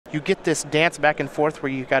you get this dance back and forth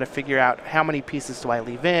where you got to figure out how many pieces do I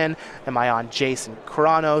leave in? Am I on Jace and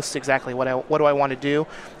Kronos? Exactly what do I want to do?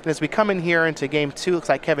 And as we come in here into game 2, looks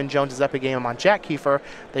like Kevin Jones is up a game on Jack Kiefer.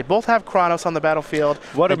 They both have Kronos on the battlefield.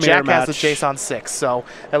 What a Jack mirror has the Jace on 6. So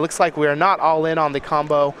it looks like we are not all in on the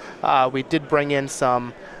combo. We did bring in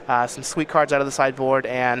some sweet cards out of the sideboard,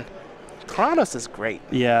 and Kronos is great.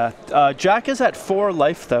 Yeah, Jack is at 4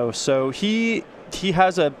 life though, so he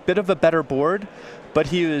has a bit of a better board, but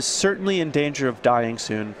he is certainly in danger of dying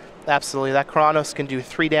soon. Absolutely. That Kronos can do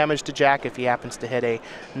 3 damage to Jack if he happens to hit a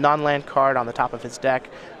non-land card on the top of his deck.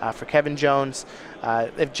 For Kevin Jones,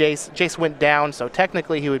 if Jace went down, so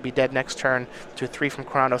technically he would be dead next turn to 3 from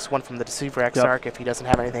Kronos, 1 from the Deceiver Exarch if he doesn't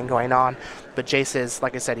have anything going on. But Jace is,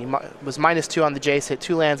 like I said, he was -2 on the Jace, hit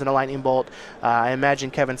 2 lands and a Lightning Bolt. I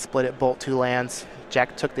imagine Kevin split it, bolt 2 lands.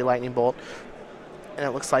 Jack took the Lightning Bolt. And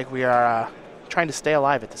it looks like we are trying to stay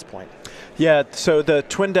alive at this point. Yeah, so the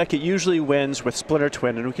twin deck, it usually wins with Splinter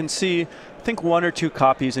Twin, and we can see, I think, 1 or 2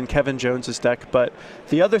 copies in Kevin Jones's deck, but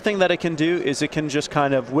the other thing that it can do is it can just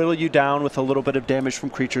kind of whittle you down with a little bit of damage from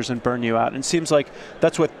creatures and burn you out. And it seems like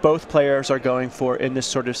that's what both players are going for in this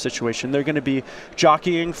sort of situation. They're going to be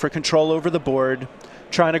jockeying for control over the board,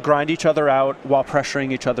 trying to grind each other out while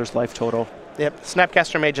pressuring each other's life total. Yep,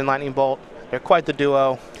 Snapcaster Mage and Lightning Bolt, they're quite the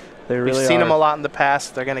duo. They really We've seen them a lot in the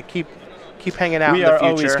past. They're going to keep hanging out in the future. We are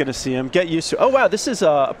always going to see him. Get used to. Oh, wow, this is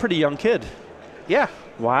a pretty young kid. Yeah.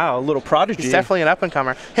 Wow, a little prodigy. He's definitely an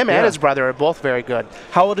up-and-comer. Him and his brother are both very good.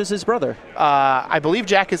 How old is his brother? I believe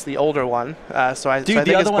Jack is the older one. So I think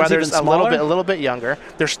the his other one's brother's even smaller? a little bit younger.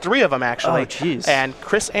 There's 3 of them, actually. Oh, jeez. And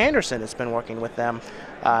Chris Anderson has been working with them.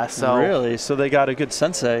 Really? So they got a good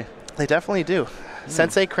sensei. They definitely do.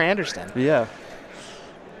 Sensei Cranderston. Yeah.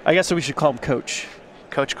 I guess we should call him Coach.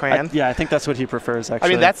 Coach Cran? Yeah, I think that's what he prefers, actually.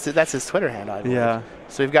 I mean, that's his Twitter handle, I believe. Yeah.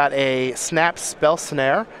 So we've got a Snap Spell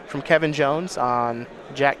Snare from Kevin Jones on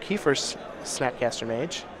Jack Kiefer's Snapcaster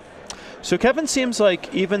Mage. So Kevin seems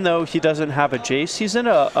like, even though he doesn't have a Jace, he's in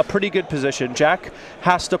a pretty good position. Jack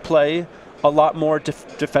has to play a lot more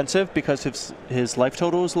defensive because his life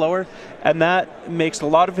total is lower, and that makes a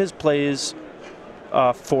lot of his plays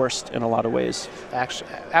forced in a lot of ways. Actually,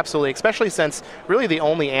 absolutely, especially since really the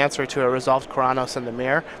only answer to a resolved Kronos in the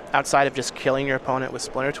mirror, outside of just killing your opponent with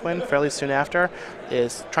Splinter Twin fairly soon after,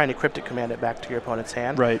 is trying to Cryptic Command it back to your opponent's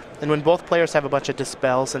hand. Right. And when both players have a bunch of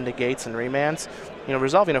Dispels and Negates and Remands,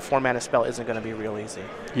 resolving a 4-mana spell isn't going to be real easy.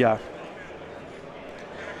 Yeah.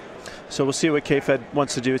 So we'll see what Kiefer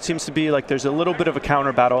wants to do. It seems to be like there's a little bit of a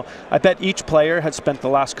counter battle. I bet each player had spent the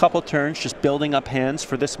last couple turns just building up hands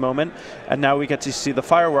for this moment, and now we get to see the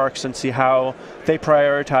fireworks and see how they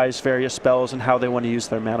prioritize various spells and how they want to use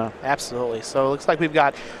their mana. Absolutely. So it looks like we've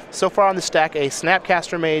got, so far on the stack, a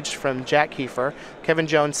Snapcaster Mage from Jack Kiefer. Kevin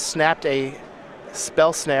Jones snapped a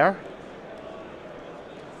Spell Snare.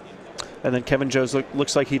 And then Kevin Jones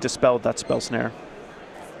looks like he dispelled that Spell Snare.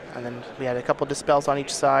 And then we had a couple Dispels on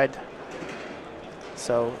each side.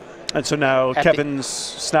 And so now Kevin's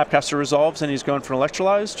Snapcaster resolves and he's going for an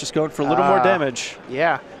Electrolyze, just going for a little more damage.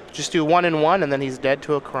 Yeah, just do 1 and 1 and then he's dead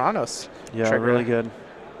to a Kronos. Yeah, trigger. really good.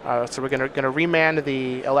 So we're gonna remand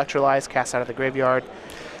the Electrolyze, cast out of the graveyard.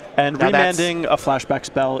 And now remanding a flashback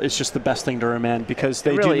spell is just the best thing to remand because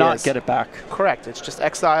they really do not get it back. Correct. It's just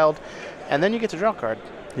exiled, and then you get to draw a card.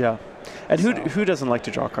 Yeah. And who doesn't like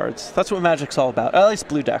to draw cards? That's what Magic's all about, at least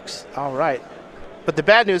blue decks. All right. But the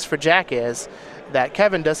bad news for Jack is that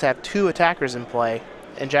Kevin does have 2 attackers in play,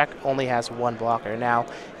 and Jack only has 1 blocker. Now,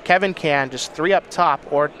 Kevin can just 3 up top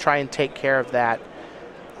or try and take care of that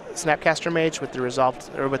Snapcaster Mage with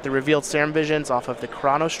the revealed Serum Visions off of the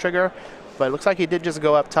Kronos trigger. But it looks like he did just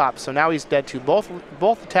go up top, so now he's dead to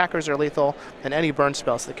both attackers are lethal, and any burn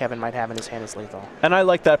spells that Kevin might have in his hand is lethal. And I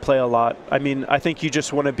like that play a lot. I mean, I think you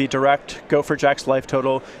just want to be direct, go for Jack's life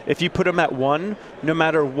total. If you put him at 1, no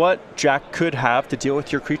matter what Jack could have to deal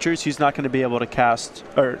with your creatures, he's not going to be able to cast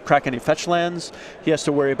or crack any fetch lands. He has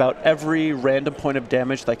to worry about every random point of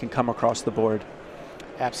damage that can come across the board.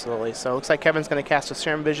 Absolutely. So it looks like Kevin's going to cast a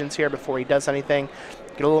Serum Visions here before he does anything.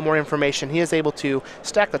 Get a little more information. He is able to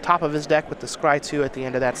stack the top of his deck with the Scry 2 at the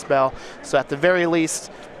end of that spell. So at the very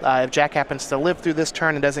least, if Jack happens to live through this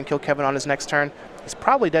turn and doesn't kill Kevin on his next turn, he's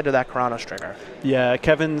probably dead to that Kronos trigger. Yeah,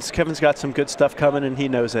 Kevin's got some good stuff coming, and he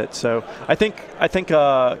knows it. So I think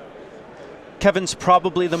Kevin's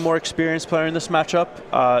probably the more experienced player in this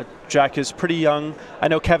matchup. Jack is pretty young. I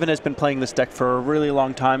know Kevin has been playing this deck for a really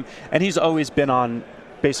long time, and he's always been on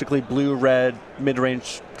basically blue-red,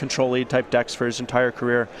 mid-range control-y type decks for his entire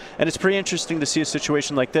career. And it's pretty interesting to see a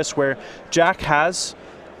situation like this where Jack has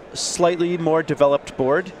slightly more developed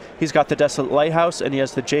board. He's got the Desolate Lighthouse, and he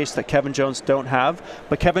has the Jace that Kevin Jones don't have.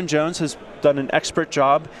 But Kevin Jones has done an expert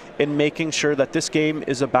job in making sure that this game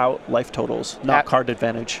is about life totals, not card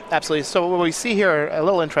advantage. Absolutely. So what we see here, a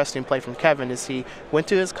little interesting play from Kevin, is he went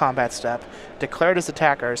to his combat step, declared his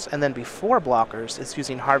attackers, and then before blockers is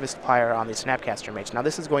using Harvest Pyre on the Snapcaster Mage. Now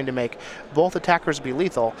this is going to make both attackers be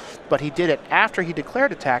lethal, but he did it after he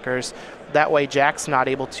declared attackers. That way Jack's not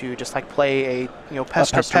able to just like play a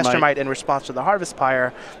Pestermite in response to the Harvest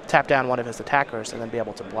Pyre, tap down one of his attackers, and then be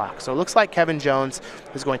able to block. So it looks like Kevin Jones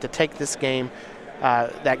is going to take this game,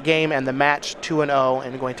 that game and the match 2-0,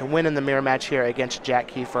 and going to win in the mirror match here against Jack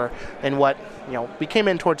Kiefer in what we came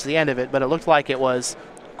in towards the end of it, but it looked like it was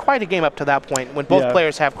quite a game up to that point when both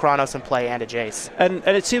players have Chronos in play and a Jace. And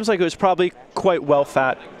it seems like it was probably quite well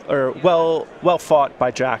fought by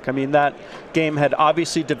Jack. I mean, that game had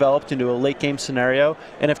obviously developed into a late game scenario,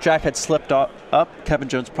 and if Jack had slipped up, Kevin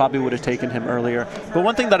Jones probably would have taken him earlier. But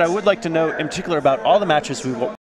one thing that I would like to note in particular about all the matches we